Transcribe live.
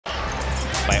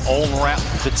by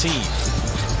𝗙𝗢𝗎𝗪.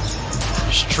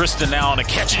 Tristan now on a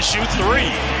catch-and-shoot three.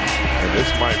 And this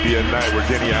might be a night where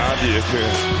Deni Avdija can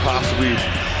possibly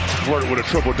flirt with a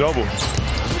triple-double.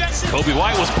 Kobe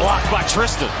White was blocked by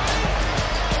Tristan.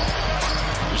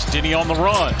 There's Deni on the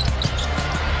run.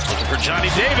 Looking for Johnny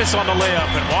Davis on the layup,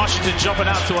 and Washington jumping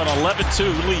out to an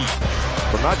 11-2 lead.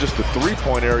 But not just the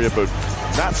three-point area, but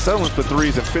not settling for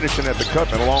threes and finishing at the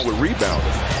cup, and along with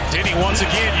rebounding. Deni once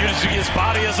again using his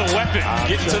body as a weapon,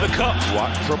 getting to the cup.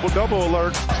 Triple-double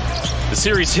alert. The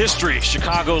series history,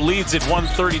 Chicago leads at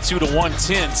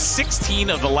 132-110. 16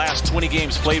 of the last 20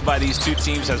 games played by these two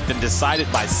teams has been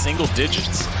decided by single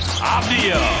digits.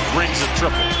 Avdija rings a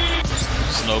triple.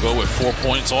 Sanogo with 4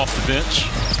 points off the bench.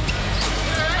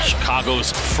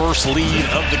 Chicago's first lead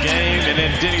of the game, and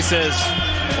then Deni says,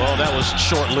 well, that was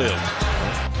short-lived.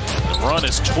 The run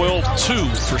is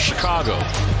 12-2 for Chicago.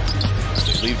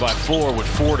 They lead by 4 with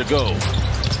 4 to go.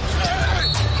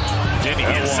 Deni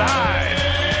inside.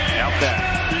 Out that.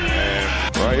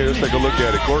 And right here, let's take a look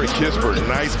at it. Corey Kispert,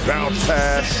 nice bounce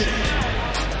pass.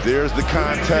 There's the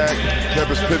contact. Kept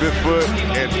his pivot foot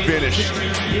and finished.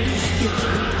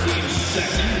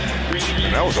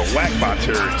 And that was a whack by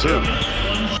Terry, too.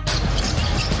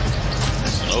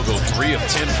 Sanogo 3 of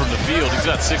 10 from the field. He's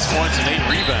got 6 points and 8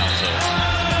 rebounds, though.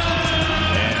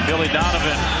 And Billy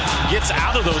Donovan gets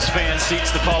out of those fan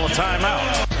seats to call a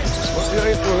timeout. Well,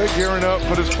 they're gearing up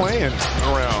for this playing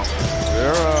around.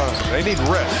 They need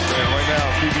rest. And right now,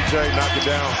 PBJ knocked it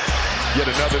down. Yet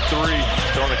another three.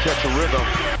 Starting to catch a rhythm.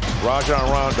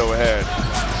 Rajon Rondo had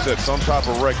set some type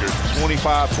of record.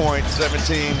 25 points,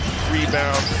 17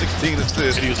 rebounds, 16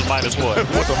 assists. And he was a -1.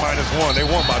 Was a -1. They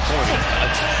won by 20.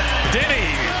 Deni,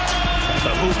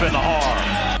 the hoop and the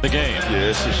arm. The game.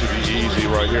 Yes, it should be easy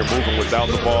right here. Moving without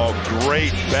the ball.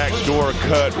 Great backdoor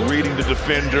cut, reading the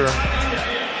defender.